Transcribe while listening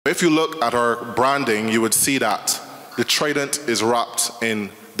if you look at our branding, you would see that the trident is wrapped in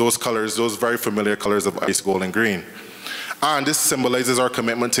those colors, those very familiar colors of ice, gold, and green. And this symbolizes our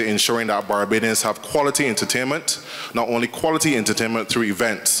commitment to ensuring that Barbadians have quality entertainment, not only quality entertainment through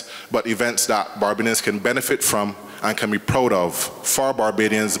events, but events that Barbadians can benefit from and can be proud of for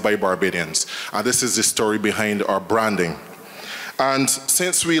Barbadians by Barbadians. And this is the story behind our branding. And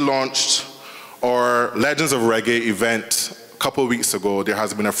since we launched our Legends of Reggae event a couple of weeks ago, there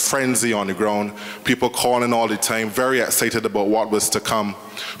has been a frenzy on the ground, people calling all the time, very excited about what was to come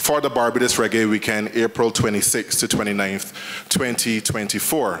for the Barbados Reggae Weekend, April 26th to 29th,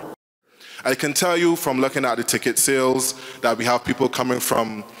 2024. I can tell you from looking at the ticket sales that we have people coming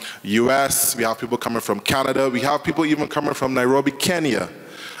from US, we have people coming from Canada, we have people even coming from Nairobi, Kenya.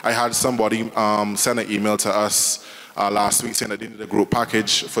 I had somebody send an email to us last week saying that they needed a group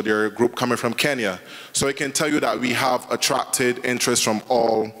package for their group coming from Kenya. So I can tell you that we have attracted interest from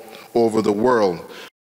all over the world.